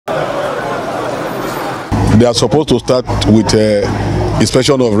they are supposed to start with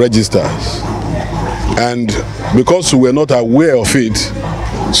inspection of registers. And because we were not aware of it,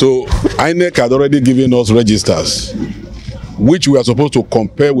 so INEC had already given us registers, which we are supposed to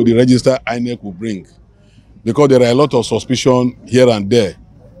compare with the register INEC will bring. Because there are a lot of suspicion here and there,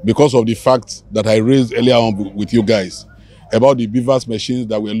 because of the fact that I raised earlier on with you guys about the beavers machines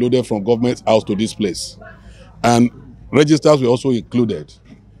that were loaded from government house to this place. And registers were also included.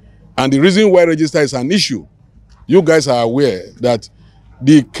 And the reason why register is an issue, you guys are aware that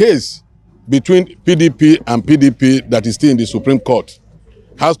the case between PDP and PDP that is still in the Supreme Court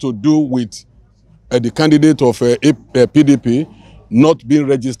has to do with the candidate of PDP not being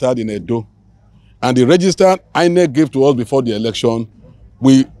registered in Edo. And the register INEC gave to us before the election,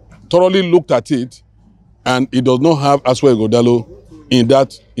 we thoroughly looked at it, and it does not have Aswa Igodalo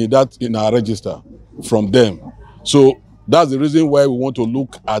in our register from them. So that's the reason why we want to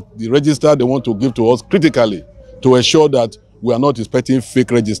look at the register they want to give to us critically to ensure that we are not expecting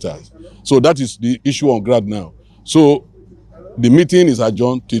fake registers. So that is the issue on ground now. So the meeting is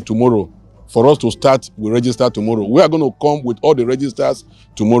adjourned till tomorrow for us to start with register tomorrow. We are going to come with all the registers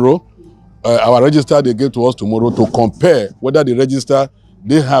tomorrow. Our register they gave to us tomorrow to compare whether the register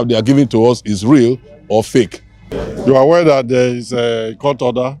they are giving to us is real or fake. You are aware that there is a court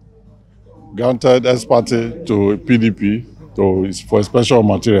order granted ex parte to PDP for inspection of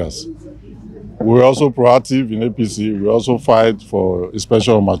materials. We were also proactive in APC. We also filed for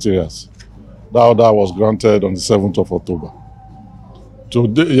inspection of materials. That order was granted on the 7th of October.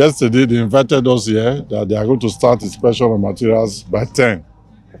 Yesterday, they invited us here that they are going to start inspection of materials by 10.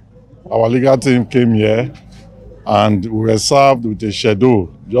 Our legal team came here and we were served with a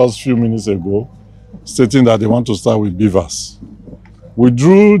schedule just a few minutes ago stating that they want to start with beavers. We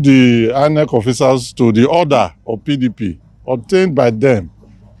drew the INEC officers to the order of PDP obtained by them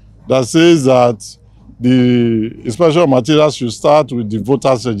that says that the inspection of materials should start with the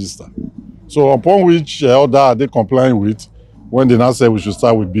voters register. So upon which order are they complying with when they now say we should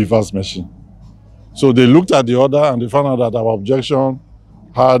start with beavers machine? So they looked at the order and they found out that our objection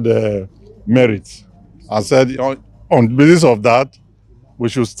had merit and said on the basis of that, we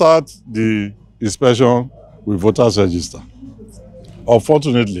should start the inspection with voters register.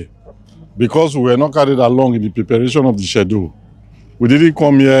 Unfortunately, because we were not carried along in the preparation of the schedule, we didn't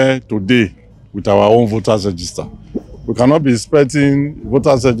come here today with our own voters register. We cannot be expecting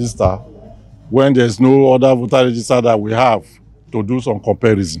voters register when there's no other voter register that we have to do some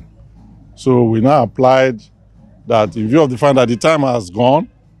comparison. So we now applied that in view of the fact that the time has gone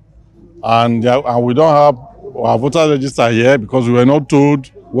and we don't have our voter register here because we were not told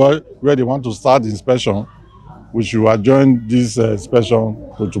where they want to start the inspection, we should adjourn this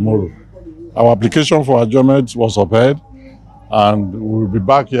inspection to tomorrow. Our application for adjournment was upheld, and we will be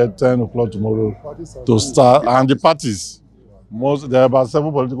back here at 10 o'clock tomorrow to start. And the parties, there are about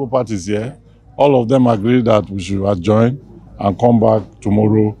 7 political parties here. All of them agreed that we should adjourn and come back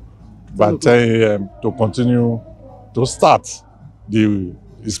tomorrow by 10 a.m. to continue to start the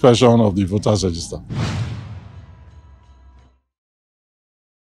inspection of the voters register.